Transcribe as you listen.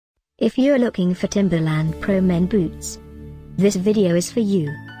If you're looking for Timberland Pro Men boots, this video is for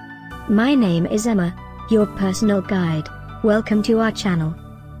you. My name is Emma, your personal guide. Welcome to our channel.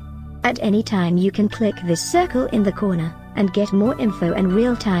 At any time you can click this circle in the corner, and get more info and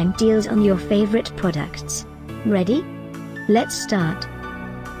real-time deals on your favorite products. Ready? Let's start.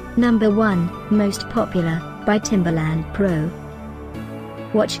 Number 1, Most Popular, by Timberland Pro.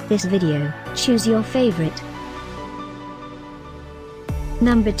 Watch this video, choose your favorite.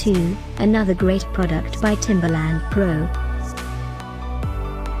 Number 2, another great product by Timberland Pro.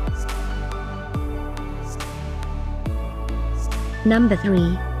 Number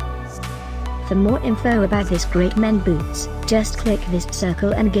 3. For more info about this great men boots, just click this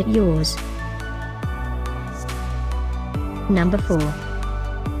circle and get yours. Number 4.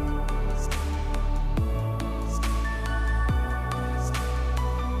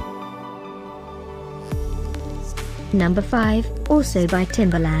 Number 5, also by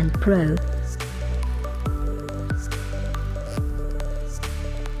Timberland Pro.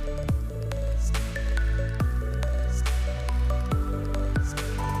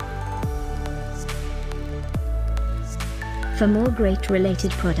 For more great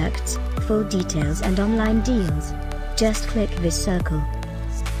related products, full details and online deals, just click this circle.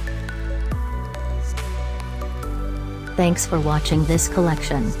 Thanks for watching this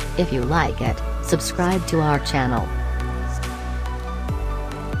collection. If you like it, subscribe to our channel.